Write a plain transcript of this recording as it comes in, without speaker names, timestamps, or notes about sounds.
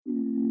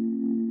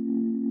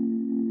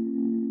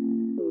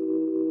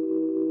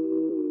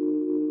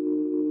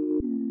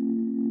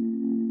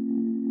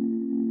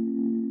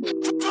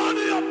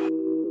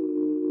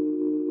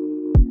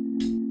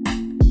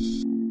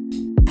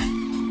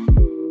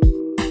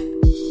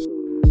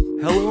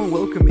Hello and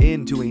welcome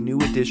in to a new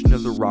edition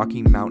of the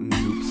Rocky Mountain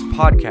Hoops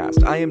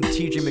podcast. I am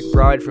TJ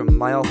McBride from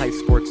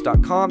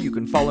MileHighSports.com. You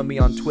can follow me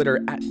on Twitter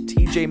at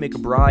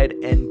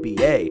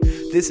TJMcBrideNBA.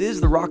 This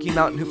is the Rocky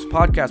Mountain Hoops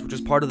podcast, which is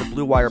part of the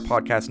Blue Wire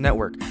Podcast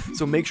Network.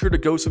 So make sure to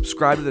go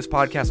subscribe to this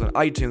podcast on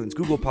iTunes,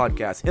 Google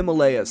Podcasts,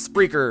 Himalaya,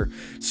 Spreaker,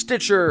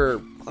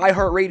 Stitcher,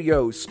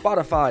 iHeartRadio,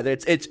 Spotify.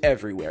 It's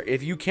everywhere.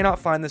 If you cannot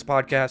find this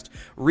podcast,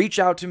 reach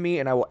out to me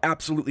and I will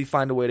absolutely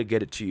find a way to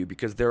get it to you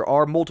because there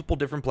are multiple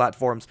different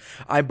platforms.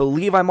 I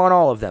believe I'm on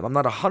all of them. I'm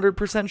not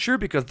 100% sure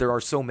because there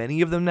are so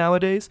many of them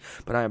nowadays,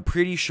 but I am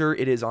pretty sure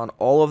it is on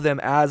all of them,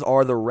 as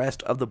are the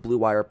rest of the Blue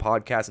Wire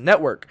Podcast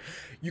Network.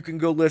 You can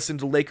go listen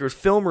to Lakers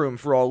Film Room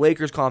for all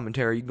Lakers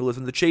commentary. You can go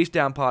listen to the Chase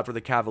Down Pod for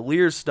the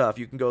Cavaliers stuff.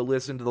 You can go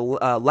listen to the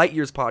Light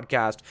Years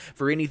podcast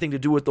for anything to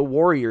do with the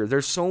Warriors.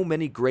 There's so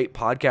many great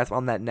podcasts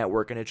on that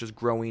network, and it's just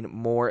growing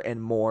more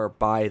and more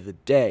by the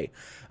day.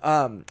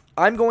 I'm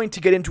going to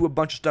get into a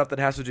bunch of stuff that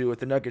has to do with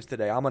the Nuggets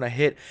today. I'm going to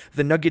hit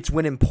the Nuggets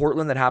win in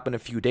Portland that happened a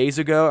few days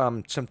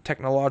ago. Some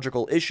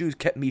technological issues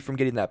kept me from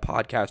getting that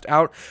podcast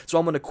out, so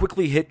I'm going to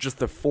quickly hit just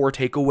the 4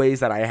 takeaways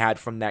that I had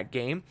from that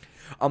game.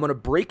 I'm going to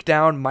break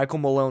down Michael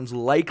Malone's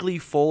likely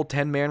full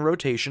 10-man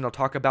rotation. I'll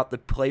talk about the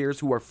players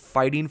who are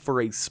fighting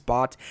for a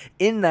spot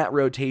in that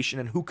rotation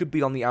and who could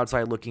be on the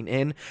outside looking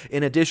in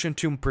addition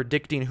to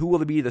predicting who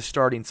will be the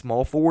starting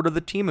small forward of the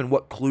team and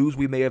what clues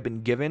we may have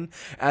been given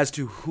as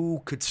to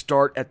who could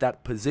start at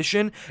that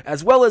position,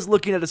 as well as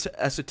looking at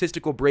a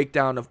statistical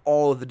breakdown of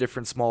all of the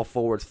different small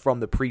forwards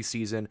from the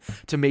preseason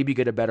to maybe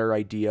get a better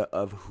idea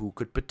of who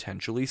could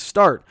potentially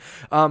start.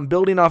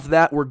 Building off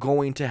that, we're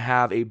going to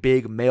have a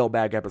big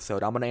mailbag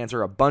episode. I'm going to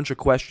answer a bunch of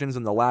questions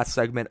in the last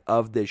segment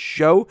of this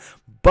show,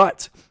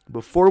 but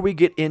before we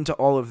get into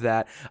all of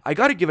that, I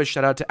got to give a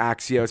shout out to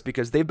Axios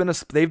because they've been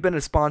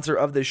a sponsor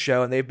of this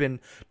show and they've been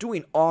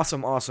doing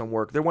awesome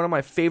work. They're one of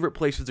my favorite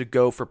places to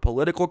go for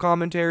political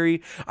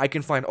commentary. I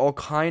can find all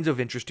kinds of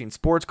interesting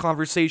sports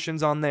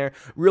conversations on there.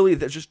 Really,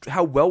 just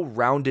how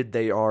well-rounded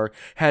they are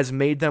has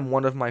made them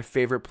one of my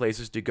favorite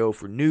places to go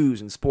for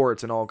news and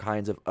sports and all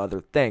kinds of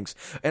other things.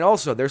 And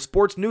also, their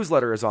sports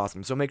newsletter is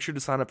awesome, so make sure to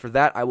sign up for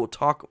that. I will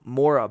talk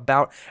more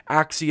about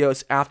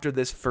Axios after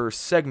this first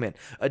segment.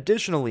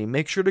 Additionally,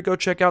 make sure to go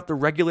check out the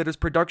Regulators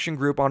Production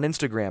Group on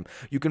Instagram.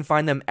 You can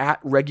find them at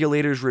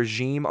Regulators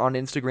Regime on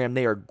Instagram.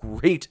 They are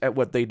great at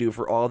what they do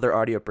for all of their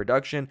audio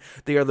production.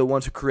 They are the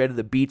ones who created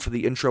the beats for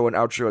the intro and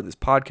outro of this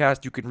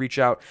podcast. You can reach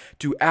out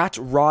to at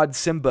Rod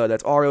Simba,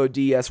 that's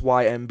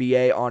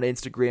RODSYMBA on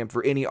Instagram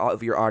for any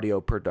of your audio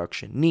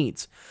production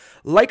needs.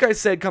 Like I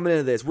said coming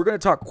into this, we're going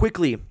to talk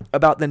quickly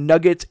about the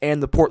Nuggets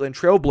and the Portland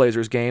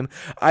Trailblazers game.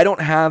 I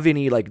don't have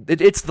any,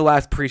 it's the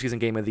last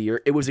preseason game of the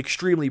year. It was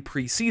extremely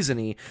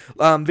preseason-y,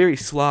 very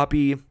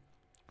sloppy,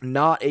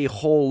 not a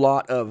whole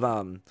lot of,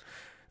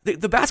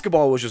 the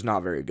basketball was just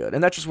not very good,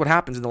 and that's just what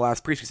happens in the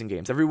last preseason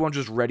games. Everyone's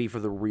just ready for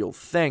the real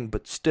thing,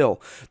 but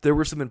still, there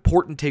were some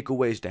important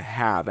takeaways to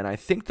have, and I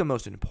think the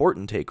most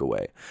important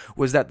takeaway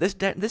was that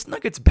this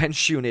Nuggets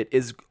bench unit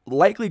is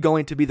likely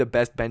going to be the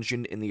best bench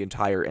unit in the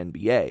entire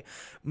NBA.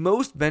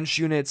 Most bench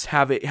units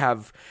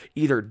have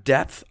either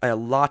depth, a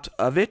lot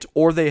of it,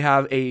 or they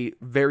have a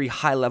very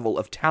high level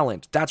of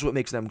talent. That's what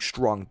makes them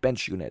strong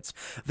bench units.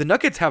 The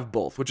Nuggets have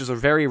both, which is a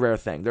very rare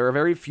thing. There are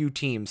very few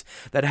teams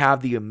that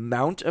have the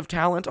amount of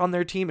talent on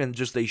their team and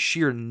just a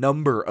sheer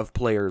number of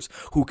players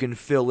who can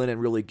fill in and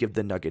really give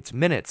the Nuggets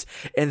minutes.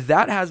 And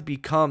that has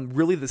become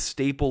really the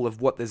staple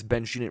of what this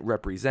bench unit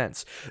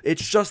represents.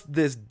 It's just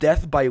this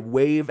death by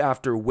wave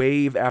after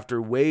wave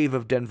after wave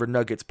of Denver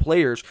Nuggets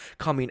players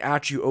coming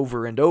at you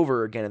over and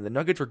over again, and the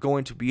Nuggets are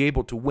going to be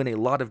able to win a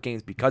lot of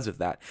games because of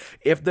that.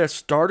 If the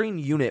starting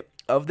unit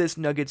of this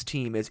Nuggets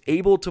team is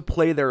able to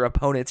play their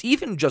opponents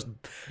even just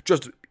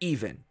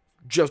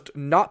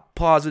not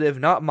positive,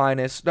 not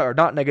minus, or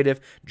not negative,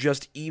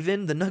 just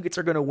even, the Nuggets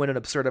are going to win an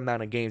absurd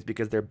amount of games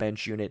because their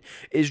bench unit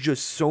is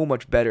just so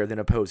much better than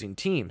opposing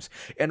teams.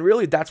 And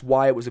really, that's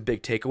why it was a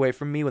big takeaway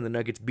from me when the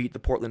Nuggets beat the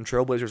Portland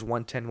Trailblazers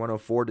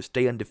 110-104 to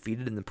stay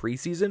undefeated in the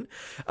preseason.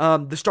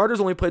 The starters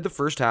only played the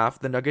first half.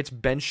 The Nuggets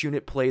bench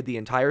unit played the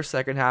entire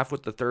second half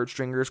with the third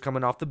stringers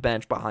coming off the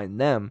bench behind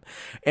them.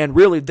 And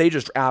really, they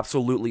just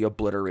absolutely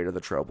obliterated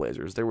the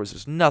Trailblazers. There was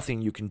just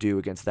nothing you can do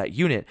against that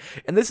unit.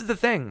 And this is the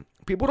thing.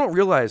 People don't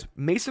realize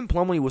Mason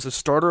Plumlee was a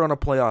starter on a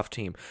playoff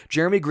team.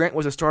 Jeremy Grant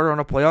was a starter on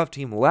a playoff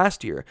team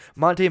last year.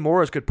 Monte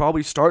Morris could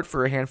probably start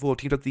for a handful of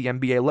teams at the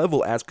NBA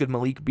level, as could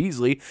Malik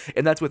Beasley,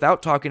 and that's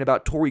without talking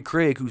about Torrey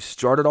Craig, who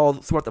started all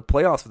throughout the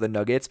playoffs for the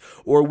Nuggets,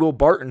 or Will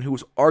Barton, who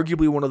was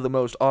arguably one of the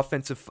most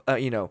offensive,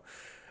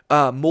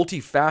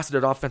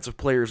 multifaceted offensive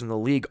players in the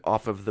league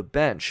off of the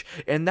bench.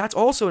 And that's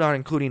also not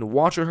including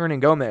Juancho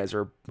Hernangomez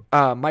or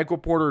Michael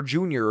Porter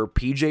Jr. or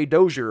PJ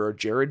Dozier or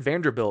Jared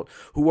Vanderbilt,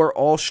 who are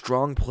all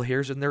strong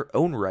players in their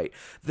own right.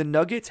 The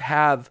Nuggets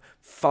have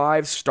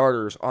 5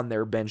 starters on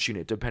their bench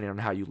unit, depending on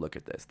how you look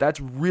at this. That's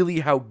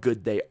really how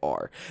good they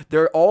are.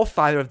 All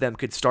 5 of them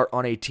could start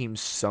on a team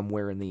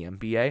somewhere in the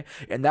NBA,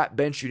 and that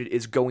bench unit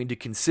is going to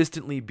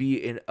consistently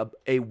be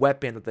a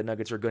weapon that the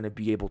Nuggets are going to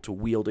be able to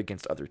wield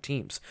against other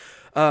teams.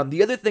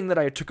 The other thing that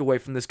I took away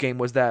from this game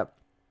was that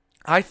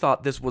I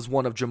thought this was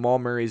one of Jamal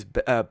Murray's,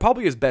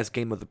 probably his best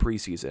game of the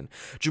preseason.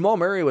 Jamal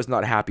Murray was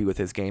not happy with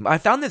his game. I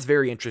found this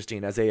very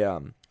interesting as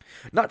a,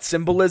 not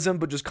symbolism,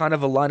 but just kind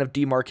of a line of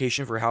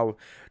demarcation for how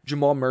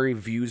Jamal Murray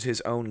views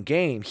his own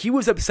game. He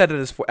was upset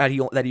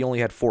that he only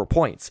had 4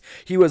 points.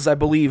 He was, I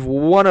believe,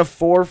 1 of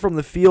 4 from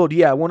the field.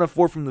 Yeah, 1 of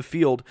 4 from the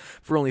field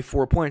for only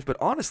 4 points. But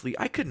honestly,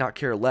 I could not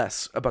care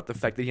less about the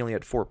fact that he only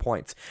had 4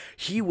 points.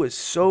 He was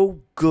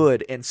so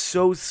good and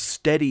so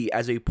steady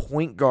as a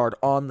point guard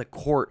on the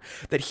court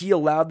that he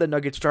allowed the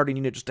Nuggets starting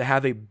unit just to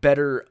have a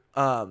better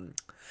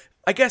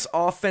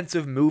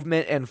offensive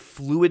movement and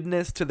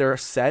fluidness to their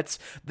sets.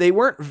 They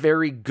weren't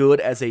very good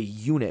as a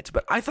unit,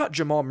 but I thought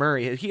Jamal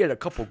Murray, he had a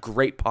couple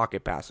great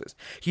pocket passes.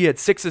 He had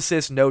 6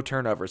 assists, no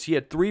turnovers. He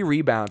had 3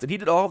 rebounds, and he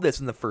did all of this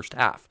in the first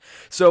half.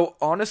 So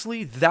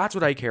honestly, that's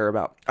what I care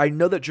about. I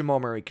know that Jamal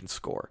Murray can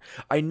score.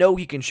 I know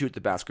he can shoot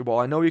the basketball.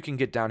 I know he can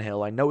get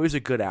downhill. I know he's a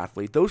good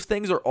athlete. Those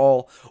things are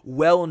all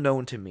well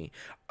known to me.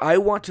 I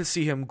want to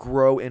see him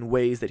grow in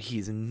ways that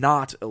he's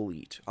not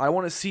elite. I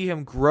want to see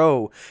him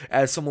grow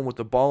as someone with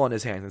the ball in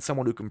his hands and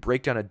someone who can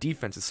break down a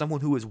defense and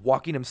someone who is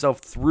walking himself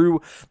through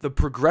the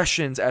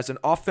progressions as an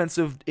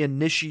offensive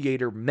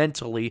initiator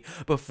mentally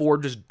before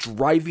just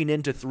driving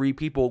into 3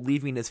 people,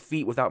 leaving his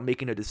feet without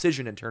making a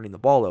decision and turning the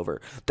ball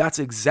over. That's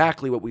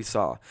exactly what we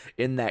saw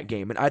in that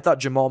game. And I thought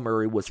Jamal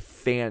Murray was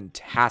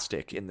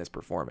fantastic in this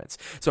performance.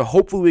 So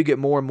hopefully we get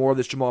more and more of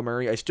this Jamal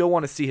Murray. I still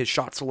want to see his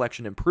shot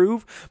selection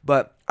improve,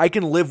 but I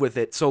can live with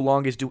it so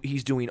long as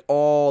he's doing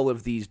all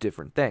of these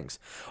different things.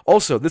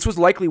 Also, this was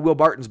likely Will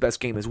Barton's best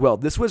game as well.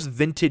 This was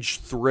vintage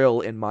thrill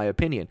in my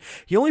opinion.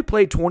 He only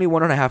played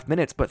 21 and a half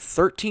minutes, but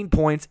 13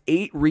 points,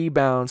 8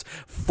 rebounds,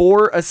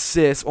 4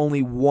 assists,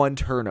 only 1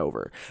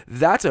 turnover.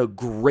 That's a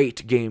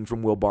great game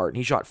from Will Barton.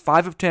 He shot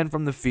 5 of 10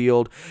 from the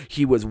field.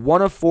 He was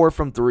 1 of 4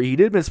 from 3. He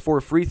did miss 4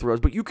 free throws,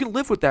 but you can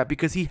live with that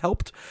because he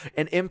helped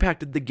and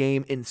impacted the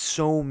game in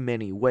so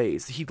many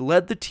ways. He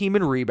led the team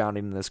in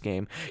rebounding in this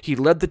game. He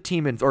led the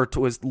team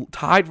was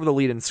tied for the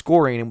lead in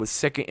scoring and was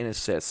second in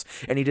assists,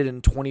 and he did it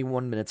in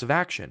 21 minutes of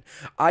action.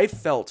 I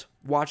felt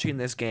watching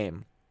this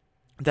game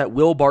that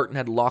Will Barton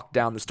had locked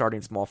down the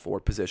starting small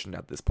forward position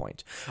at this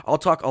point. I'll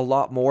talk a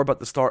lot more about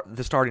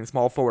the starting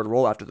small forward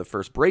role after the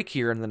first break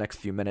here in the next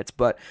few minutes,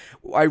 but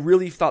I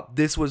really thought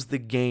this was the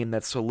game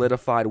that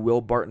solidified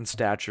Will Barton's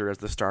stature as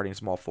the starting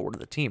small forward of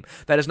the team.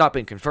 That has not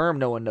been confirmed.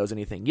 No one knows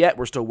anything yet.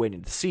 We're still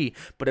waiting to see,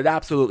 but it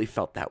absolutely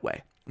felt that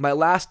way. My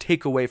last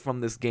takeaway from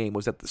this game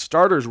was that the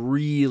starters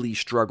really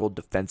struggled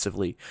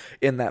defensively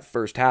in that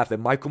first half,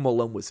 and Michael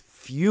Malone was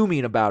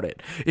fuming about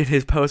it in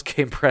his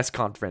post-game press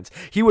conference.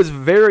 He was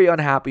very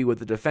unhappy with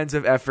the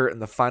defensive effort in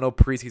the final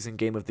preseason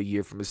game of the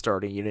year from his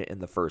starting unit in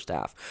the first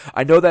half.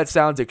 I know that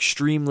sounds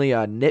extremely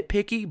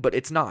nitpicky, but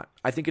it's not.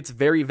 I think it's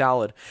very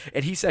valid.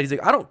 And he said,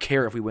 I don't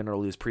care if we win or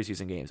lose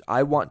preseason games.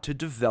 I want to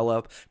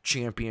develop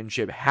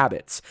championship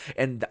habits.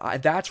 And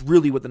that's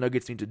really what the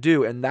Nuggets need to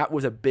do. And that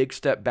was a big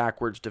step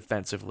backwards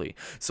defensively.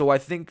 So I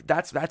think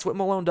that's what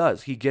Malone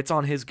does. He gets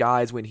on his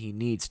guys when he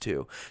needs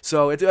to.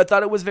 So I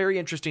thought it was very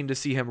interesting to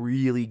see him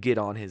really get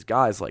on his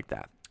guys like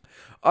that.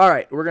 All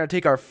right, we're going to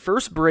take our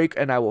first break,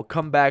 and I will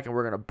come back, and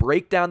we're going to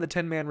break down the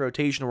 10-man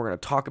rotation, and we're going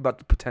to talk about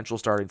the potential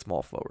starting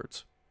small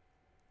forwards.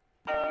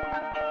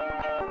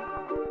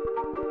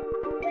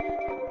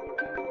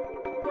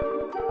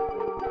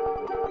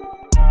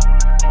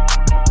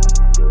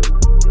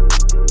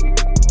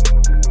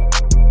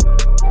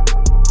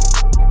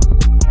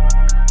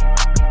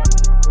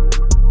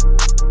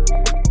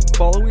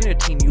 Following a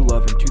team you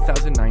love in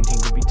 2019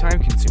 can be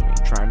time-consuming.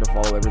 Trying to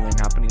follow everything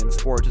happening in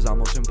sports is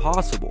almost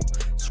impossible.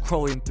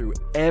 Scrolling through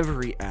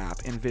every app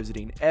and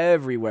visiting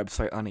every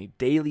website on a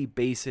daily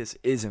basis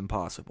is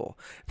impossible.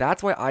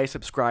 That's why I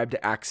subscribe to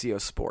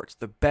Axios Sports,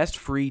 the best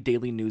free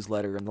daily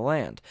newsletter in the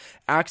land.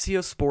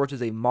 Axios Sports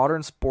is a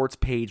modern sports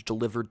page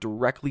delivered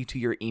directly to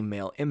your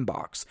email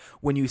inbox.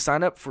 When you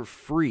sign up for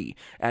free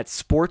at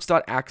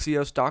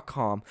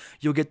sports.axios.com,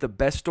 you'll get the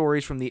best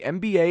stories from the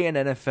NBA and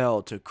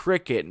NFL to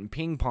cricket and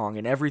ping pong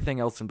and everything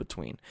else in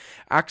between.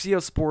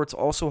 Axios Sports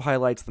also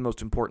highlights the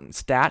most important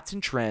stats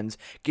and trends,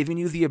 giving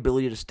you the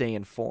ability to stay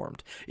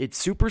informed. It's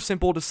super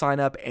simple to sign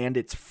up and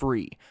it's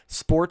free.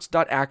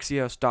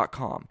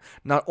 Sports.axios.com.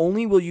 Not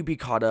only will you be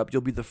caught up,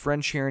 you'll be the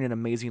friend sharing an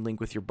amazing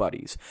link with your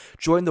buddies.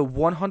 Join the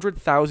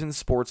 100,000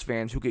 sports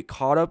fans who get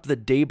caught up the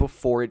day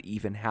before it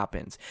even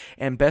happens.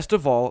 And best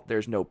of all,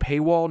 there's no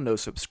paywall, no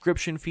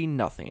subscription fee,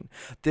 nothing.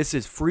 This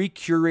is free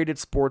curated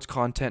sports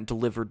content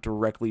delivered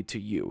directly to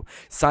you.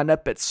 Sign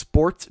up at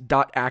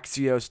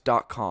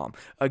sports.axios.com.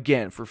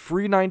 Again, for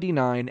free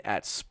 $99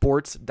 at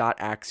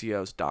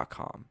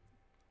sports.axios.com.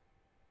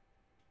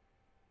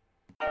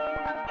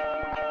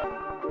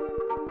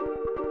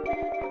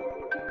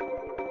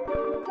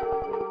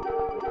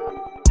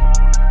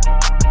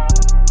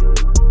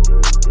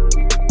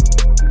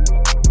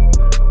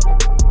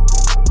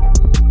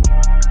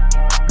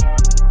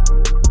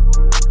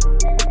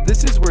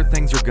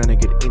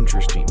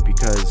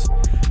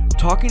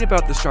 talking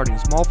about the starting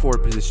small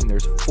forward position,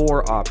 there's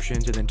 4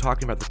 options, and then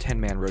talking about the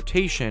 10-man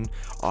rotation,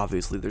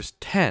 obviously there's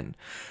 10.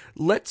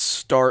 Let's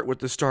start with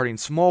the starting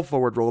small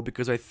forward role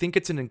because I think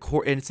it's an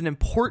important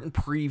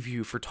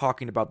preview for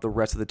talking about the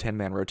rest of the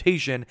 10-man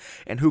rotation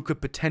and who could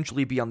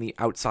potentially be on the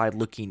outside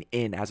looking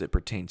in as it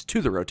pertains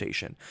to the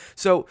rotation.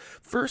 So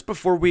first,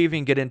 before we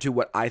even get into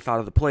what I thought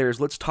of the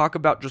players, let's talk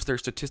about just their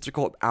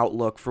statistical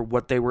outlook for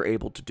what they were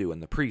able to do in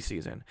the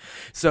preseason.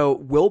 So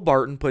Will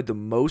Barton played the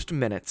most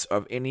minutes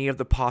of any of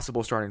the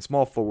possible starting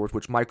small forwards,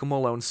 which Michael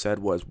Malone said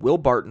was Will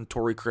Barton,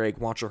 Torrey Craig,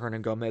 Juancho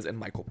Hernangomez, and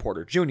Michael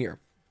Porter Jr.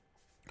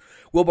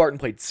 Will Barton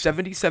played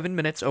 77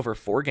 minutes over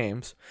 4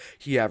 games.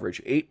 He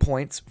averaged 8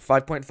 points,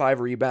 5.5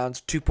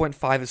 rebounds,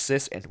 2.5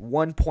 assists, and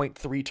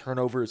 1.3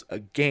 turnovers a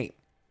game.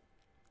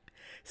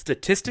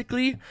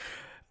 Statistically,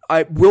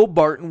 Will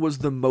Barton was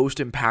the most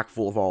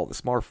impactful of all the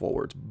small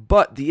forwards,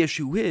 but the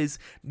issue is,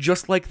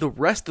 just like the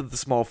rest of the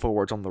small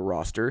forwards on the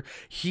roster,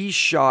 he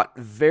shot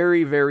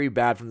very, very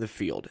bad from the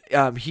field.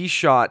 He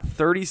shot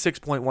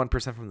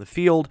 36.1% from the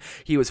field.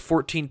 He was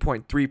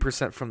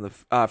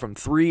 14.3% from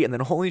 3, and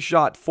then only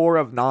shot 4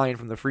 of 9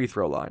 from the free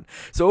throw line.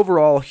 So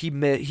overall,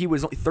 he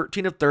was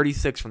 13 of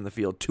 36 from the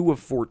field, 2 of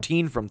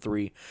 14 from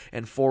 3,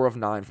 and 4 of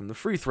 9 from the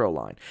free throw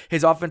line.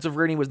 His offensive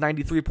rating was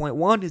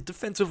 93.1. His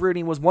defensive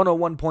rating was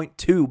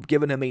 101.2.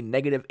 Giving him a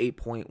negative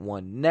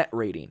 8.1 net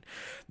rating.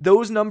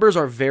 Those numbers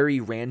are very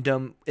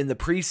random. In the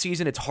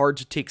preseason, it's hard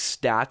to take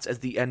stats as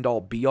the end-all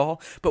be-all,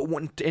 but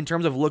in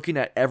terms of looking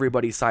at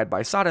everybody side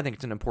by side, I think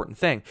it's an important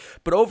thing.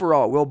 But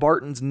overall, Will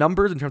Barton's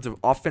numbers in terms of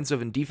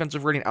offensive and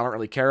defensive rating, I don't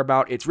really care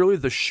about. It's really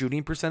the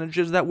shooting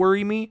percentages that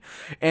worry me,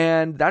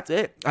 and that's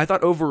it. I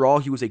thought overall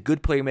he was a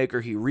good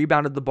playmaker. He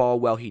rebounded the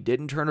ball well. He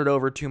didn't turn it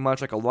over too much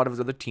like a lot of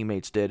his other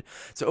teammates did.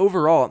 So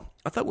overall,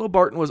 I thought Will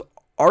Barton was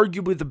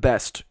arguably the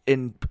best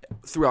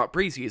throughout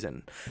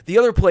preseason. The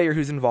other player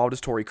who's involved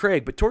is Torrey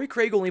Craig, but Torrey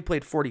Craig only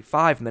played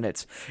 45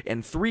 minutes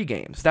in 3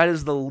 games. That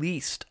is the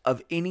least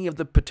of any of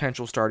the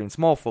potential starting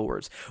small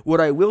forwards. What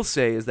I will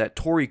say is that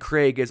Torrey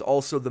Craig is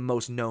also the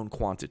most known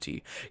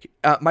quantity.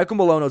 Michael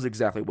Malone knows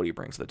exactly what he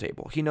brings to the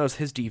table. He knows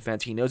his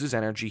defense, he knows his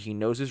energy, he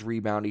knows his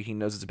rebounding, he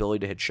knows his ability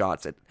to hit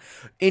shots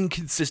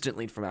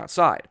inconsistently from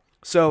outside.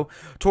 So,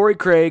 Torrey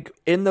Craig,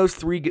 in those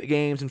 3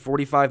 games in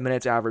 45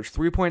 minutes, averaged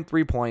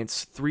 3.3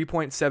 points,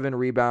 3.7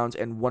 rebounds,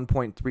 and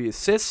 1.3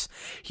 assists.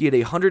 He had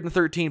a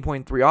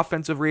 113.3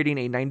 offensive rating,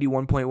 a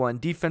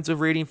 91.1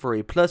 defensive rating for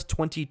a plus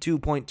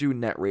 22.2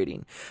 net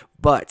rating.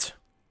 But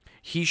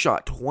he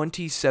shot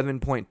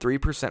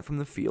 27.3% from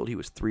the field. He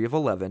was 3 of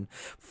 11,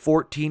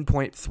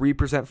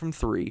 14.3% from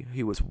 3.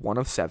 He was 1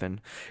 of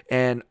 7,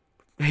 and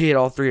he hit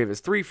all 3 of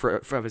his free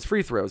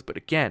throws, but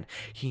again,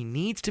 he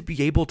needs to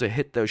be able to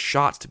hit those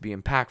shots to be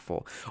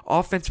impactful.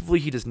 Offensively,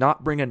 he does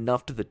not bring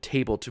enough to the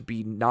table to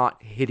be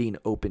not hitting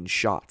open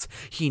shots.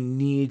 He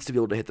needs to be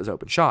able to hit those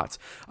open shots.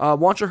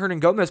 Juancho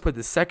Hernangomez played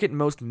the second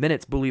most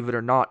minutes, believe it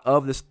or not,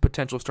 of this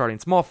potential starting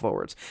small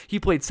forwards. He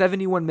played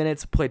 71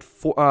 minutes, played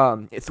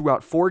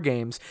throughout 4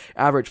 games,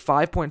 averaged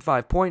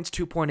 5.5 points,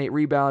 2.8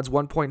 rebounds,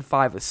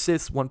 1.5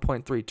 assists,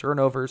 1.3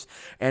 turnovers,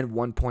 and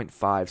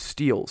 1.5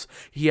 steals.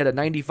 He had a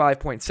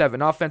 95.7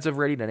 offensive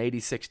rating and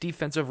 86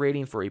 defensive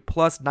rating for a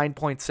plus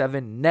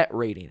 9.7 net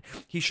rating.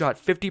 He shot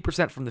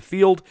 50% from the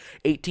field,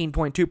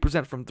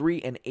 18.2% from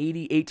 3, and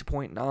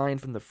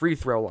 88.9% from the free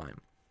throw line.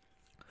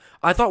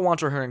 I thought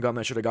Juancho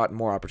Hernangomez should have gotten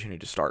more opportunity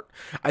to start.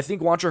 I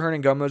think Juancho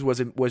Hernangomez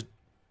was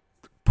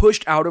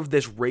pushed out of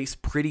this race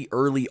pretty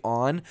early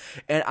on,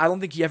 and I don't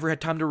think he ever had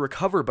time to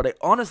recover, but I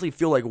honestly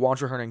feel like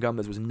Juancho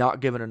Hernangomez was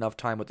not given enough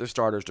time with the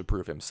starters to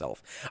prove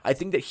himself. I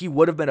think that he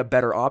would have been a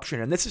better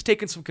option, and this has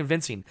taken some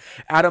convincing.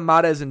 Adam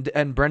Mares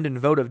and Brendan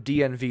Vogt of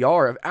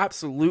DNVR have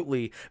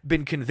absolutely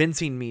been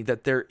convincing me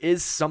that there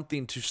is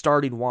something to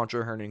starting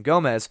Juancho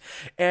Hernangomez,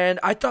 and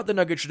I thought the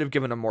Nuggets should have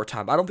given him more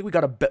time. I don't think we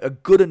got a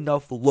good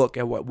enough look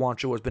at what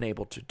Juancho has been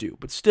able to do,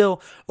 but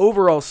still,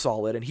 overall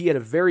solid, and he had a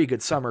very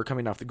good summer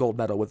coming off the gold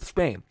medal with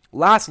Spain.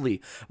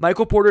 Lastly,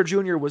 Michael Porter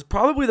Jr. was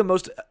probably the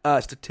most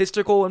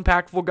statistical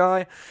impactful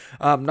guy.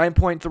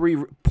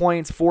 9.3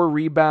 points, 4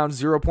 rebounds,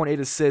 0.8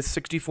 assists,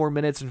 64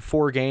 minutes in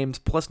 4 games,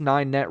 plus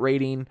 9 net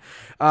rating.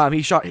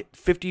 He shot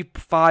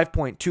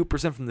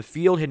 55.2% from the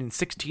field, hitting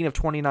 16 of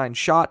 29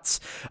 shots.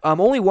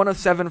 Only 1 of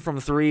 7 from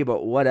 3,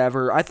 but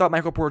whatever. I thought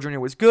Michael Porter Jr.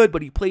 was good,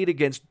 but he played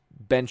against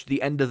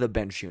the end of the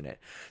bench unit.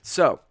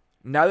 So,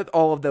 now that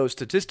all of those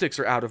statistics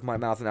are out of my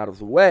mouth and out of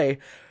the way,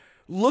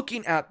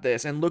 looking at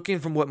this and looking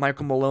from what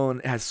Michael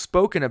Malone has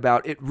spoken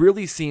about, it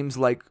really seems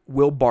like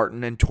Will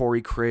Barton and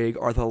Torrey Craig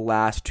are the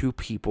last 2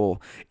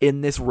 people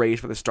in this race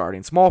for the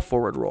starting small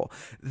forward role.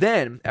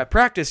 Then, at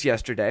practice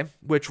yesterday,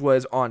 which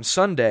was on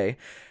Sunday,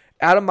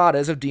 Adam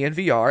Mares of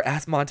DNVR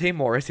asked Monte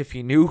Morris if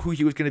he knew who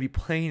he was going to be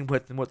playing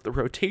with and what the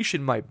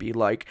rotation might be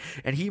like,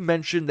 and he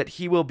mentioned that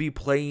he will be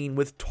playing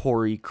with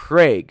Torrey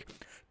Craig.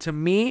 To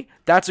me,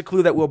 that's a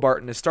clue that Will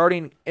Barton is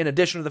starting, in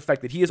addition to the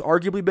fact that he has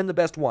arguably been the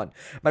best one.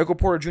 Michael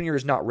Porter Jr.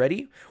 is not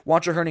ready.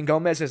 Juancho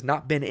Hernangomez has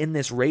not been in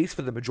this race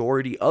for the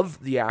majority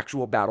of the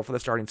actual battle for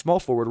the starting small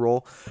forward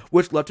role,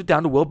 which left it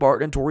down to Will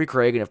Barton and Torrey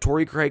Craig. And if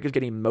Torrey Craig is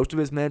getting most of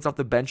his minutes off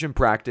the bench in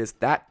practice,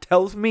 that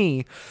tells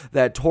me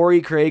that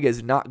Torrey Craig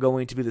is not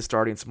going to be the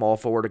starting small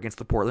forward against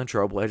the Portland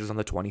Trailblazers on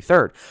the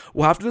 23rd.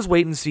 We'll have to just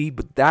wait and see,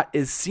 but that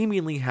is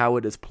seemingly how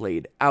it is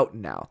played out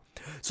now.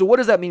 So what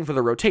does that mean for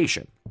the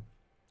rotation?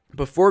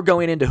 Before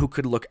going into who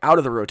could look out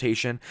of the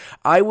rotation,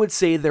 I would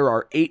say there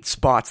are 8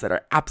 spots that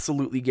are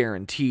absolutely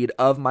guaranteed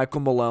of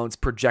Michael Malone's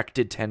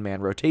projected 10-man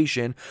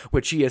rotation,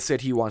 which he has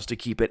said he wants to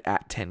keep it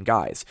at 10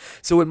 guys.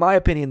 So in my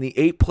opinion, the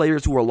 8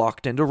 players who are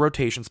locked into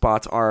rotation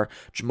spots are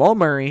Jamal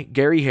Murray,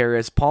 Gary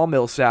Harris, Paul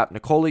Millsap,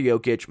 Nikola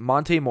Jokic,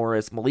 Monte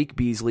Morris, Malik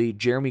Beasley,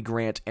 Jeremy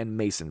Grant, and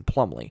Mason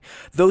Plumlee.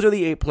 Those are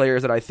the 8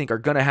 players that I think are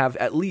going to have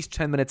at least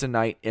 10 minutes a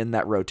night in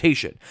that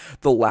rotation.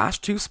 The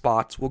last 2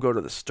 spots will go to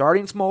the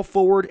starting small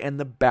forward and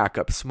the backup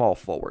small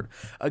forward.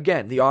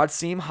 Again, the odds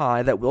seem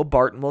high that Will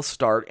Barton will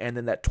start and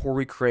then that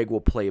Torrey Craig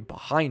will play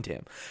behind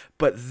him.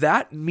 But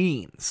that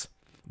means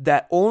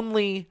that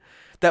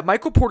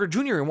Michael Porter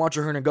Jr. and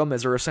Juancho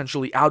Hernangomez are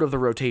essentially out of the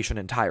rotation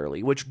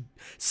entirely, which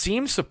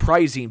seems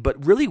surprising,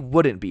 but really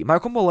wouldn't be.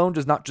 Michael Malone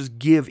does not just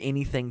give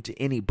anything to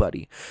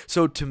anybody.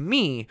 So to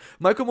me,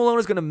 Michael Malone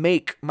is going to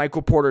make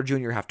Michael Porter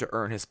Jr. have to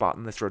earn his spot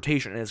in this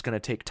rotation, and it's going to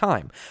take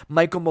time.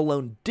 Michael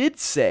Malone did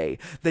say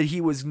that he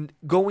was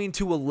going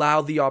to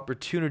allow the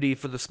opportunity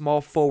for the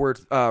small forward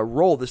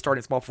role, the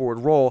starting small forward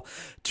role,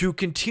 to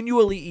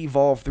continually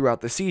evolve throughout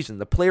the season.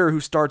 The player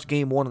who starts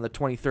game 1 on the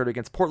 23rd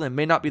against Portland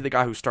may not be the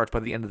guy who starts by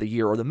the end of the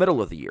year or the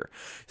middle of the year.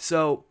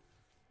 So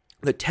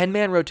the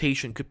 10-man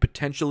rotation could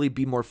potentially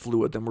be more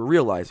fluid than we're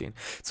realizing.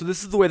 So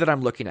this is the way that I'm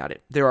looking at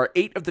it. There are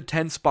 8 of the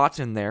 10 spots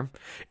in there,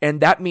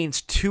 and that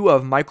means 2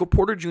 of Michael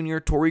Porter Jr.,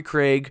 Torrey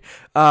Craig,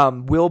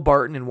 Will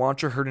Barton, and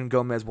Juancho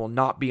Hernangomez will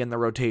not be in the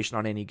rotation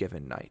on any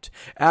given night.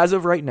 As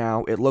of right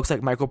now, it looks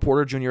like Michael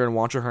Porter Jr. and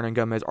Juancho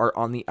Hernangomez are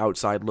on the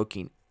outside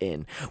looking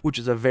in, which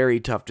is a very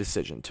tough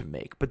decision to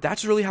make. But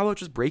that's really how it's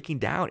just breaking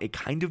down. It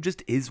kind of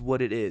just is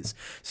what it is.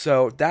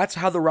 So that's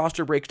how the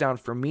roster breaks down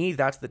for me.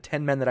 That's the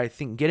 10 men that I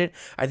think get it.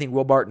 I think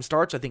Will Barton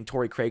starts. I think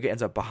Torrey Craig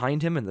ends up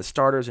behind him, and the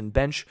starters and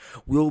bench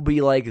will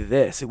be like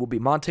this. It will be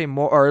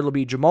it'll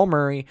be Jamal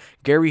Murray,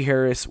 Gary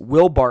Harris,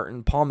 Will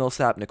Barton, Paul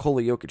Millsap,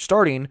 Nikola Jokic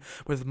starting,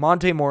 with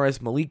Monte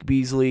Morris, Malik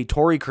Beasley,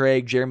 Torrey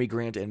Craig, Jeremy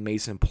Grant, and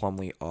Mason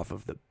Plumlee off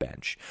of the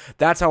bench.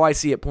 That's how I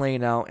see it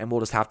playing out, and we'll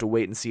just have to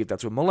wait and see if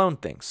that's what Malone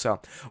thinks. So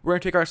we're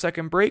going to take our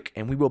second break,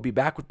 and we will be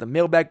back with the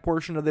mailbag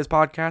portion of this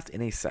podcast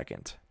in a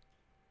second.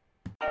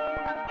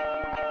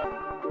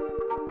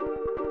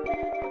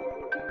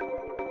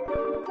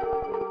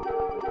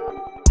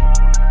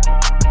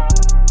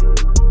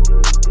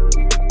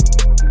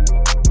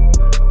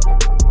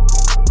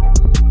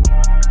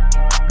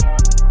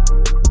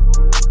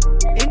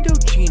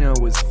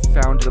 Indochino was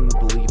founded on the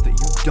belief that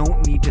you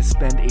don't need to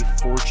spend a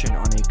fortune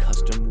on a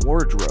custom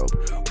wardrobe.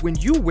 When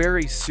you wear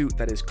a suit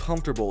that is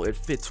comfortable, it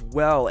fits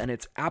well, and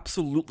it's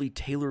absolutely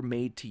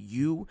tailor-made to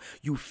you,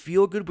 you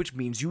feel good, which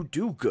means you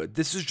do good.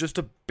 This is just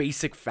a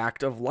basic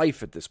fact of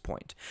life at this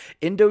point.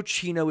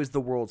 Indochino is the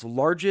world's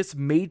largest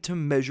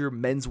made-to-measure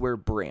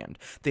menswear brand.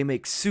 They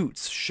make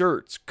suits,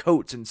 shirts,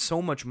 coats, and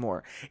so much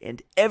more,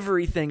 and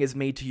everything is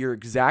made to your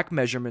exact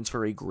measurements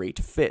for a great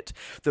fit.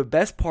 The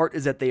best part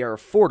is that they are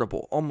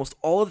affordable. Almost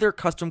all of their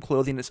custom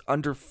clothing is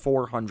under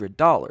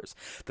 $400.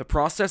 The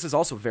process is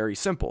also very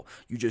simple.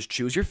 You just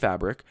choose your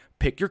fabric,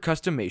 pick your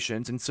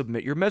customations, and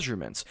submit your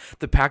measurements.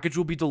 The package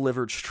will be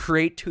delivered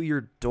straight to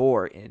your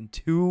door in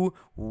 2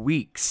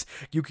 weeks.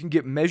 You can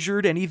get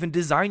measured and even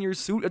design your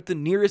suit at the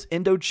nearest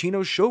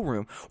Indochino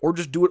showroom, or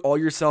just do it all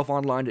yourself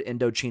online at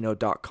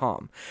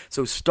Indochino.com.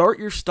 So start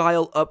your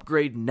style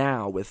upgrade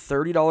now with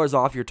 $30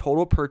 off your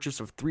total purchase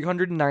of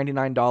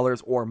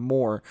 $399 or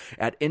more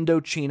at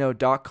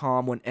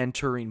Indochino.com when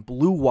entering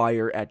Blue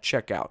Wire at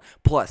checkout.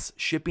 Plus,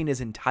 shipping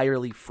is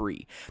entirely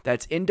free.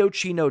 That's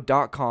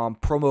Indochino.com,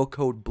 promo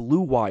code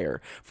BLUEWIRE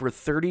for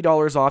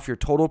 $30 off your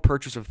total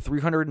purchase of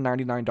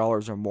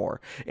 $399 or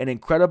more. An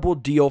incredible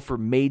deal for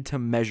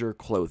made-to-measure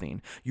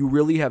clothing. You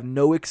really have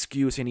no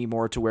excuse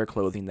anymore to wear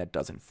clothing that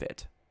doesn't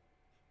fit.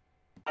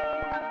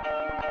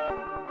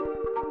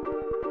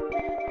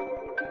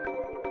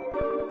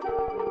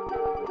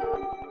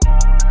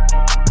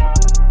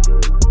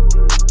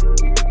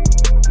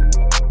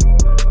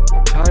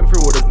 Time for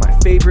what is my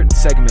favorite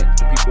segment.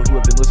 For people who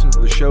have been listening to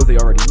the show, they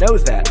already know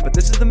that, but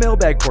this is the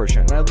mailbag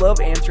portion, and I love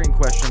answering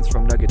questions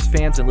from Nuggets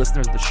fans and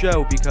listeners of the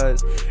show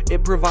because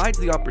it provides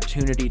the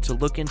opportunity to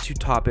look into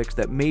topics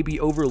that may be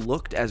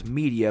overlooked as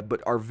media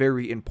but are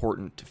very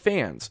important to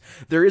fans.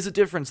 There is a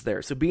difference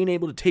there, so being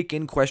able to take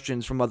in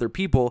questions from other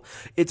people,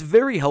 it's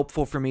very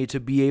helpful for me to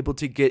be able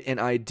to get an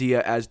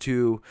idea as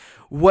to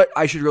what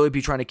I should really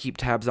be trying to keep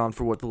tabs on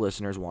for what the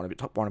listeners want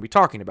to be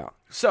talking about.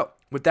 So,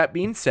 with that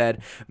being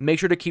said, make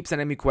sure to keep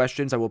sending me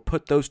questions. I will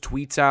put those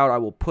tweets out. I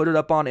will put it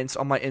up on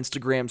my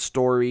Instagram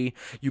story.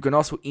 You can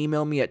also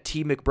email me at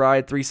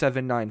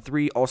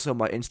tmcbride3793. Also,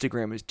 my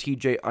Instagram is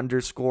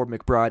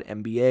TJ_McBride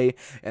NBA,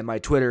 and my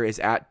Twitter is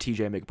at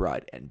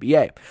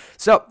TJMcBrideNBA.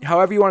 So,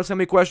 however you want to send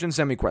me questions,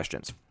 send me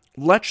questions.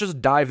 Let's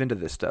just dive into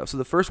this stuff. So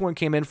the first one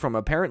came in from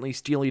apparently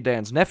Steely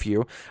Dan's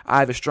nephew. I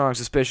have a strong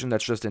suspicion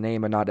that's just a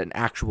name and not an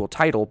actual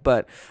title,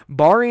 but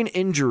barring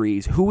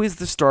injuries, who is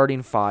the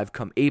starting five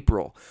come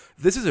April?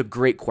 This is a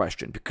great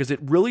question because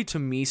it really, to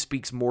me,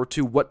 speaks more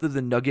to what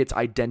the Nuggets'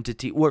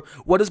 identity, or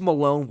what does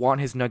Malone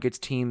want his Nuggets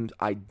team's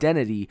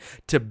identity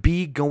to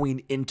be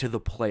going into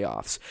the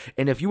playoffs?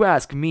 And if you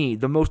ask me,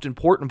 the most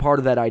important part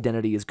of that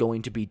identity is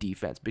going to be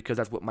defense, because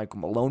that's what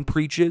Michael Malone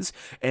preaches,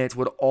 and it's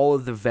what all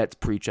of the vets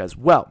preach as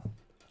well.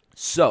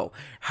 So,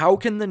 how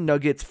can the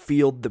Nuggets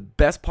field the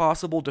best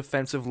possible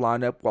defensive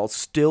lineup while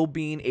still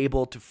being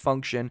able to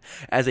function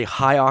as a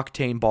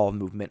high-octane ball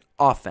movement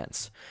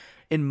offense?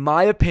 In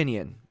my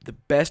opinion, the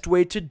best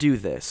way to do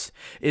this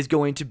is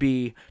going to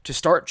be to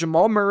start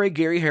Jamal Murray,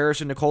 Gary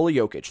Harris, and Nikola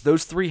Jokic.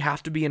 Those three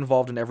have to be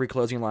involved in every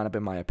closing lineup,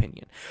 in my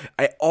opinion.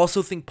 I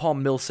also think Paul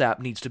Millsap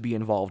needs to be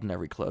involved in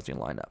every closing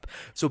lineup.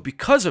 So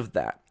because of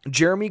that,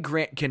 Jeremy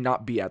Grant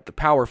cannot be at the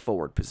power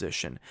forward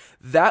position.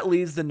 That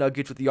leaves the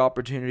Nuggets with the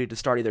opportunity to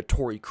start either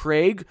Torrey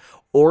Craig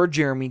or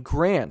Jeremy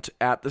Grant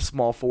at the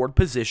small forward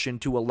position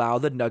to allow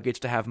the Nuggets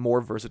to have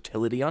more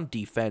versatility on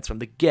defense from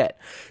the get.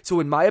 So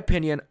in my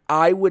opinion,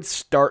 I would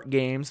start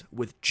games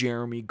with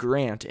Jeremy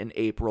Grant in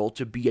April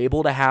to be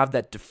able to have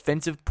that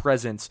defensive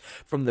presence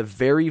from the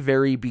very,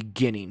 very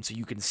beginning so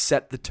you can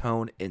set the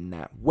tone in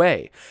that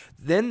way.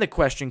 Then the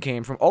question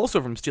came from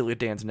Steely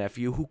Dan's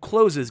nephew, who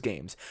closes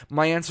games.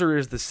 My answer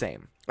is the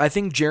same. I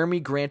think Jeremy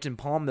Grant and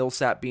Paul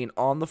Millsap being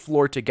on the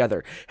floor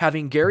together,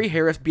 having Gary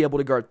Harris be able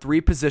to guard three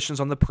positions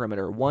on the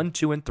perimeter, 1,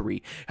 2, and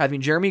 3,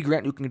 having Jeremy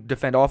Grant who can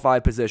defend all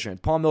five positions,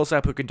 Paul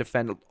Millsap who can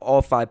defend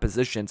all five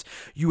positions,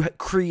 you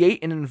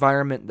create an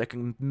environment that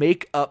can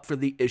make up for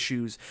the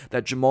issues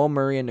that Jamal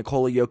Murray and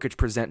Nikola Jokic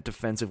present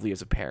defensively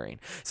as a pairing.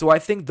 So I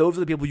think those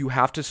are the people you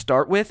have to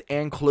start with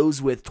and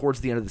close with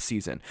towards the end of the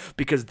season,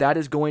 because that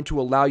is going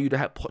to allow you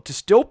to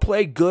still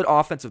play good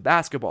offensive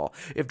basketball.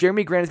 If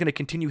Jeremy Grant is going to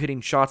continue hitting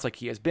shots like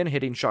he has been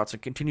hitting shots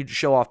and continue to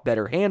show off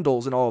better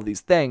handles and all of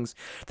these things,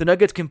 the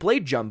Nuggets can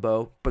play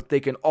jumbo, but they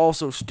can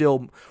also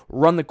still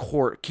run the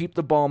court, keep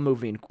the ball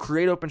moving,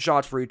 create open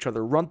shots for each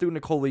other, run through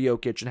Nikola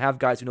Jokic, and have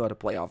guys who know how to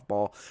play off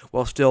ball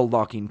while still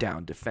locking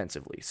down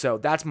defensively. So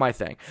that's my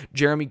thing.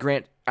 Jeremy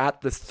Grant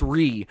at the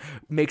 3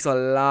 makes a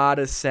lot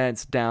of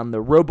sense down the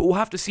road, but we'll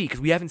have to see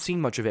because we haven't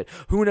seen much of it.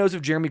 Who knows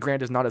if Jeremy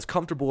Grant is not as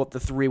comfortable at the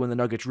 3 when the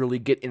Nuggets really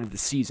get into the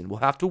season. We'll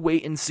have to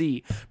wait and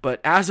see,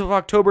 but as of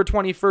October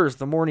 21st,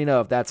 the morning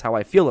of, that's how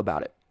I feel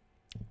about it.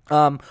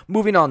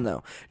 Moving on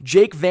though,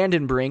 Jake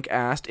Vandenbrink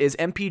asked, is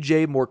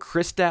MPJ more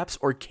Kristaps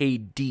or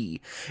KD?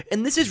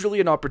 And this is really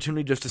an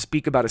opportunity just to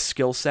speak about a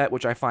skill set,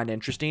 which I find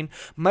interesting.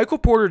 Michael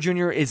Porter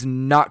Jr. is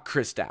not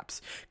Kristaps.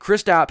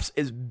 Kristaps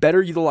is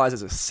better utilized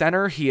as a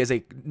center. He is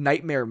a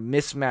nightmare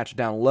mismatch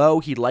down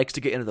low. He likes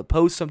to get into the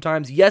post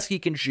sometimes. Yes, he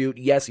can shoot.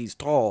 Yes, he's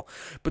tall.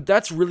 But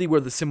that's really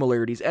where the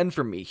similarities end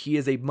for me. He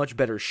is a much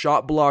better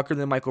shot blocker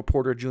than Michael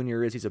Porter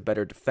Jr. is. He's a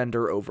better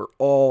defender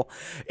overall.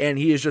 And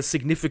he is just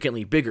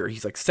significantly bigger.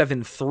 He's like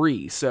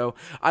 7'3", so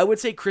I would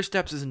say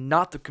Kristaps is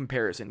not the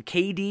comparison.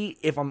 KD,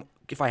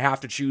 if I have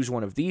to choose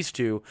one of these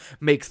two,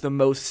 makes the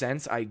most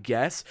sense, I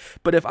guess.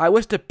 But if I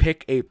was to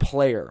pick a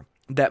player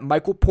that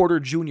Michael Porter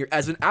Jr.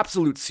 as an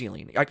absolute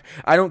ceiling,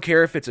 I don't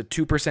care if it's a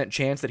 2%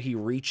 chance that he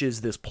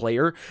reaches this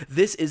player,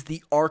 this is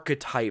the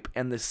archetype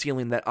and the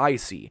ceiling that I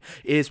see,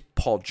 is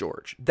Paul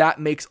George. That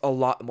makes a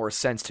lot more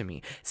sense to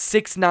me.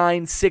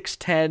 6'9",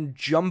 6'10",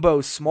 jumbo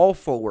small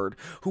forward,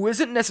 who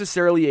isn't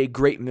necessarily a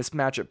great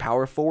mismatch at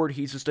power forward.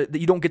 He's just,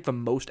 you don't get the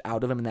most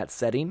out of him in that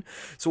setting.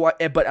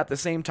 But at the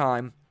same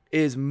time,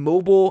 is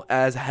mobile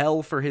as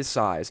hell for his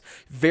size,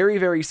 very,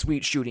 very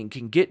sweet shooting,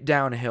 can get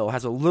downhill,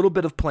 has a little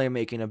bit of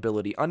playmaking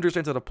ability,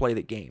 understands how to play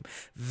the game.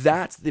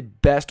 That's the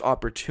best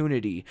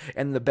opportunity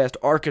and the best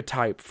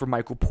archetype for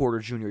Michael Porter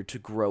Jr. to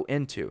grow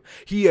into.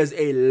 He has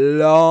a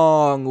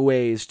long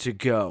ways to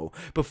go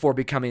before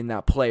becoming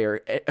that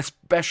player,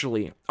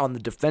 especially on the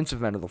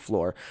defensive end of the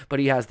floor, but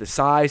he has the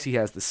size, he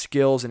has the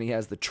skills, and he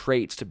has the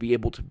traits to be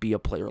able to be a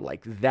player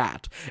like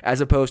that, as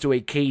opposed to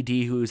a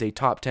KD who is a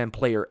top 10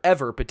 player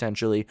ever,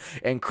 potentially,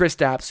 and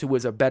Kristaps, who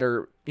was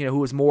who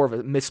was more of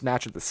a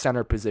mismatch at the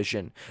center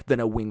position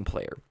than a wing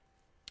player.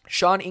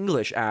 Sean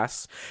English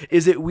asks,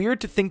 is it weird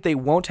to think they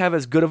won't have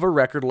as good of a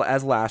record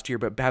as last year,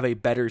 but have a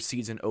better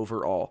season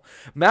overall?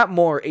 Matt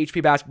Moore,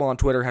 HP Basketball on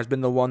Twitter, has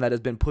been the one that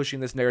has been pushing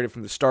this narrative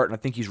from the start, and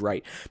I think he's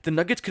right. The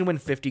Nuggets can win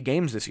 50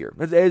 games this year.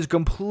 It is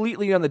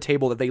completely on the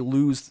table that they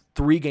lose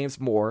 3 games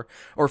more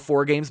or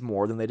 4 games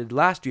more than they did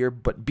last year,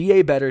 but be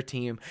a better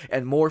team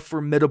and more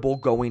formidable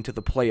going to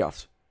the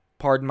playoffs.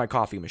 Pardon my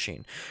coffee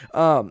machine.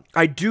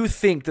 I do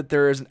think that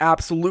there is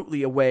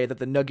absolutely a way that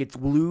the Nuggets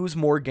lose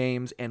more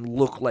games and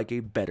look like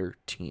a better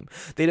team.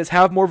 They just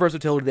have more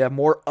versatility. They have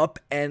more up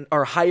end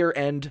or higher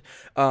end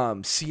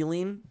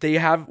ceiling. They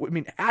have,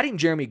 adding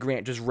Jeremy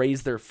Grant just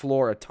raised their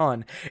floor a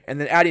ton, and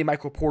then adding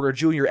Michael Porter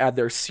Jr. add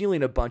their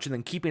ceiling a bunch, and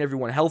then keeping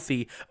everyone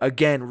healthy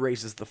again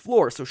raises the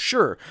floor. So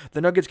sure, the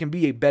Nuggets can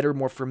be a better,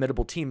 more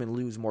formidable team and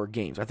lose more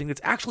games. I think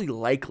it's actually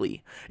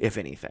likely, if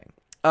anything.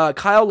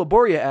 Kyle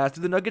Laboria asked,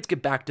 do the Nuggets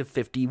get back to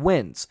 50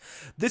 wins?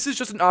 This is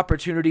just an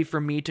opportunity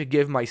for me to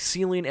give my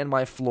ceiling and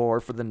my floor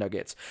for the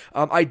Nuggets.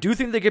 I do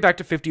think they get back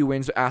to 50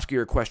 wins, to ask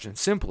your question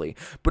simply,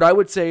 but I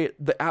would say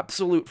the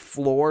absolute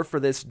floor for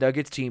this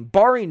Nuggets team,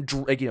 barring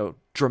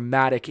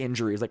dramatic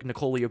injuries, like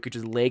Nikola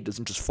Jokic's leg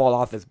doesn't just fall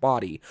off his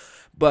body,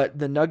 but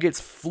the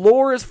Nuggets'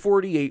 floor is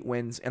 48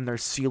 wins and their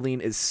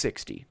ceiling is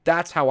 60.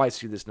 That's how I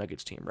see this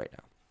Nuggets team right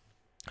now.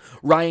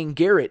 Ryan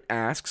Garrett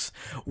asks,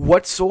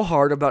 what's so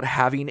hard about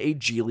having a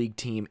G League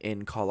team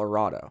in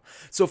Colorado?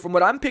 So from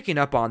what I'm picking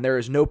up on, there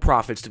is no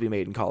profits to be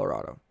made in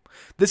Colorado.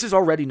 This is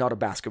already not a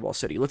basketball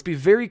city. Let's be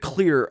very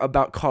clear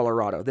about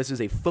Colorado. This is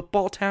a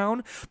football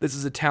town. This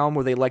is a town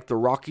where they like the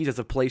Rockies as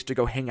a place to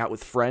go hang out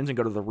with friends and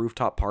go to the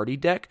rooftop party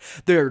deck.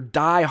 They're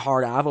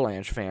die-hard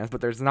Avalanche fans, but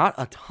there's not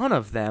a ton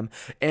of them,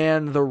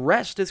 and the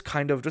rest is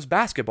kind of just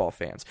basketball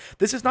fans.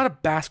 This is not a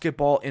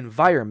basketball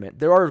environment.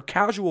 There are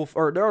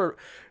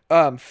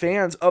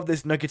fans of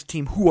this Nuggets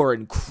team who are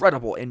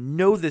incredible and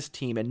know this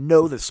team and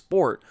know the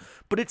sport,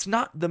 but it's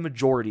not the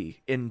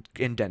majority in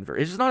Denver.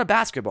 It's just not a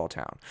basketball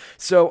town.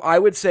 So I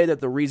would say that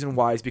the reason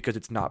why is because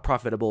it's not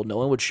profitable. No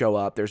one would show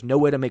up. There's no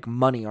way to make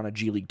money on a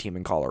G League team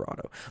in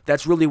Colorado.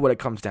 That's really what it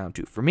comes down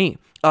to for me.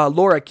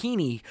 Laura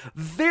Keeney,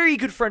 very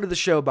good friend of the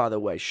show, by the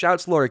way.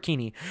 Shouts Laura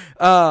Keeney.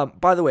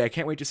 By the way, I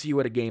can't wait to see you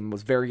at a game. I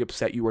was very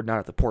upset you were not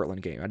at the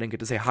Portland game. I didn't get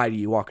to say hi to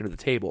you walking to the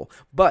table.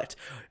 But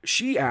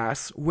she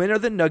asks, when are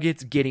the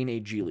Nuggets getting a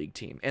G League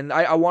team? And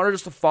I wanted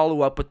us to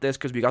follow up with this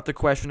because we got the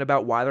question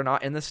about why they're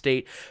not in the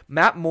state.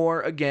 Matt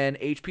Moore, again,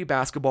 HP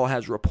Basketball,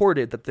 has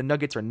reported that the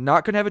Nuggets are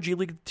not going to have a G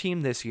League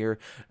team this year.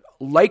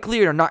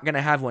 Likely are not going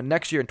to have one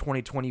next year in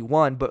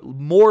 2021, but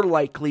more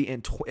likely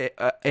in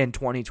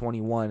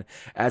 2021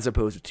 as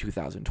opposed to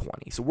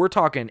 2020. So we're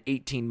talking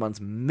 18 months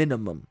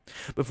minimum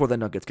before the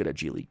Nuggets get a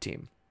G League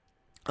team.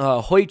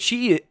 Hoi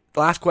Chi,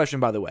 last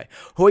question, by the way.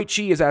 Hoi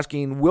Chi is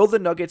asking, will the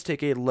Nuggets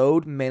take a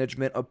load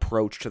management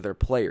approach to their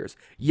players?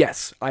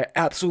 Yes, I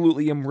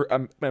absolutely am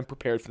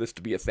prepared for this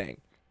to be a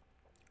thing.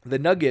 The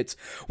Nuggets,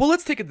 well,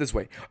 let's take it this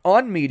way.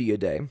 On Media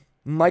Day,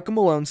 Michael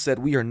Malone said,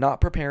 we are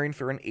not preparing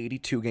for an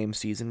 82-game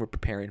season. We're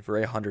preparing for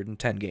a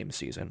 110-game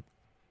season.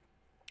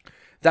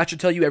 That should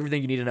tell you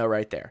everything you need to know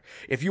right there.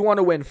 If you want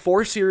to win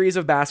 4 series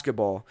of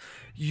basketball,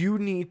 you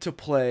need to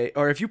play,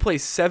 or if you play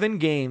 7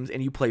 games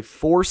and you play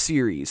 4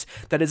 series,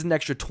 that is an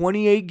extra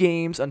 28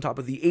 games on top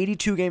of the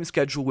 82-game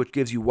schedule, which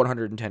gives you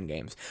 110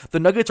 games. The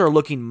Nuggets are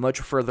looking much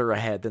further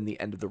ahead than the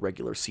end of the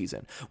regular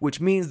season, which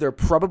means they're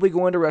probably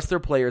going to rest their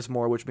players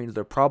more, which means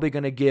they're probably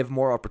going to give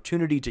more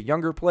opportunity to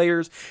younger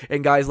players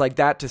and guys like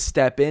that to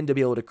step in to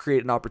be able to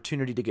create an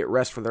opportunity to get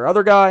rest for their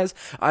other guys.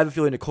 I have a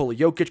feeling Nikola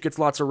Jokic gets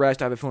lots of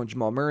rest. I have a feeling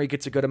Jamal Murray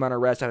gets a good amount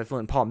of rest. I have a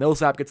feeling Paul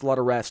Millsap gets a lot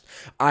of rest.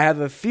 I have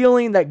a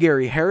feeling that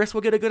Gary Harris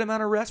will get a good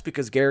amount of rest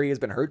because Gary has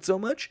been hurt so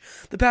much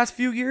the past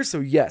few years.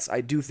 So yes,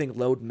 I do think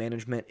load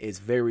management is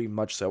very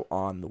much so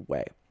on the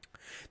way.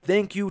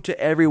 Thank you to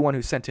everyone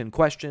who sent in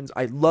questions.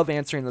 I love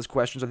answering those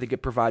questions. I think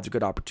it provides a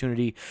good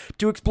opportunity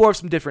to explore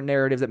some different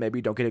narratives that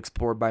maybe don't get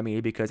explored by me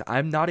because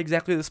I'm not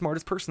exactly the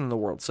smartest person in the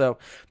world. So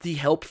the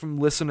help from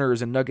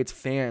listeners and Nuggets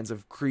fans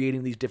of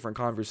creating these different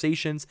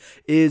conversations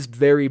is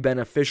very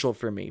beneficial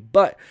for me.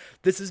 But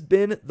this has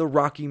been the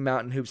Rocky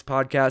Mountain Hoops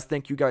podcast.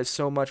 Thank you guys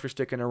so much for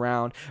sticking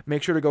around.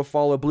 Make sure to go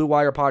follow Blue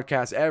Wire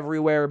Podcast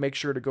everywhere. Make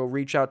sure to go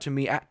reach out to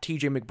me at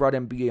TJ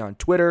McBride NBA on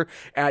Twitter,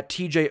 at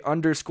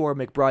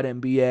TJ_McBride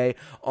NBA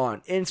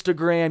on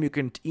Instagram. You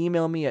can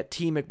email me at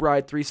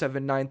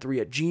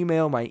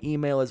tmcbride3793@gmail. My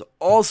email is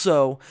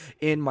also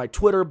in my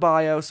Twitter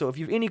bio. So if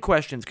you have any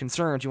questions,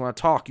 concerns, you want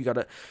to talk, you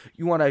want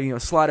to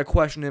slide a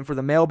question in for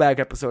the mailbag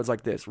episodes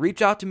like this,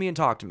 reach out to me and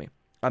talk to me.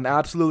 I'm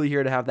absolutely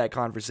here to have that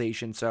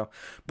conversation.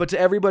 But to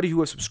everybody who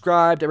has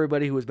subscribed,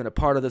 everybody who has been a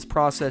part of this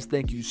process,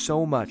 thank you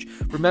so much.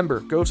 Remember,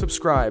 go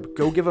subscribe,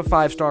 go give a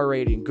 5-star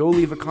rating, go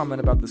leave a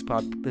comment about this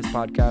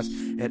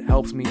podcast. It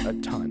helps me a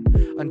ton.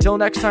 Until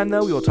next time,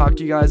 though, we will talk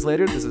to you guys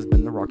later. This has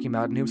been the Rocky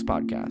Mountain Hoops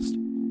podcast.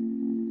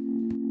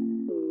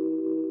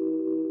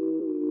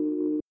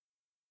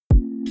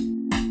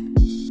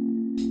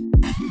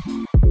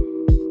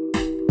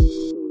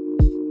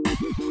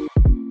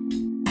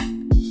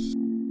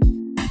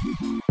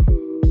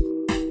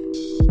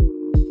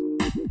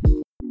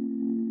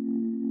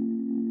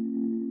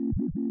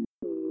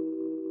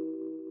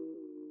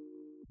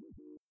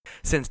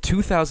 Since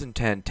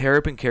 2010,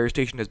 Terrapin Care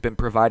Station has been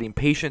providing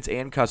patients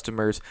and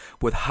customers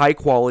with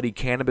high-quality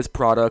cannabis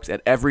products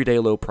at everyday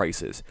low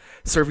prices.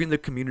 Serving the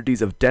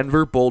communities of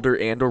Denver, Boulder,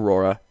 and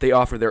Aurora, they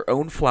offer their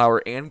own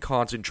flower and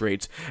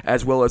concentrates,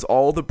 as well as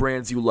all the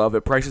brands you love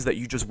at prices that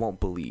you just won't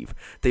believe.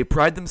 They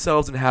pride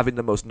themselves in having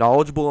the most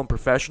knowledgeable and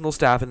professional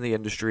staff in the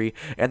industry,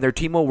 and their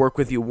team will work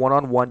with you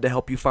one-on-one to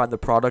help you find the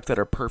products that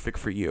are perfect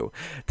for you.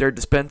 Their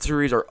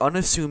dispensaries are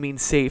unassuming,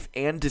 safe,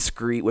 and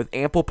discreet, with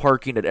ample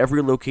parking at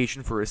every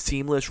location for a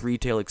seamless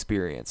retail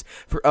experience.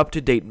 For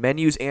up-to-date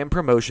menus and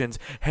promotions,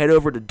 head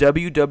over to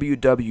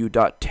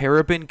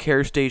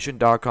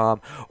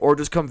www.terrapincarestation.com or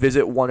just come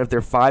visit one of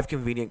their 5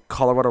 convenient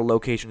Colorado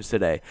locations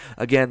today.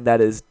 Again, that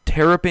is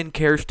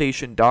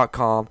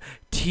terrapincarestation.com,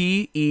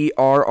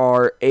 TERRAPIN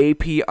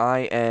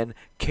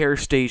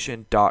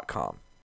carestation.com.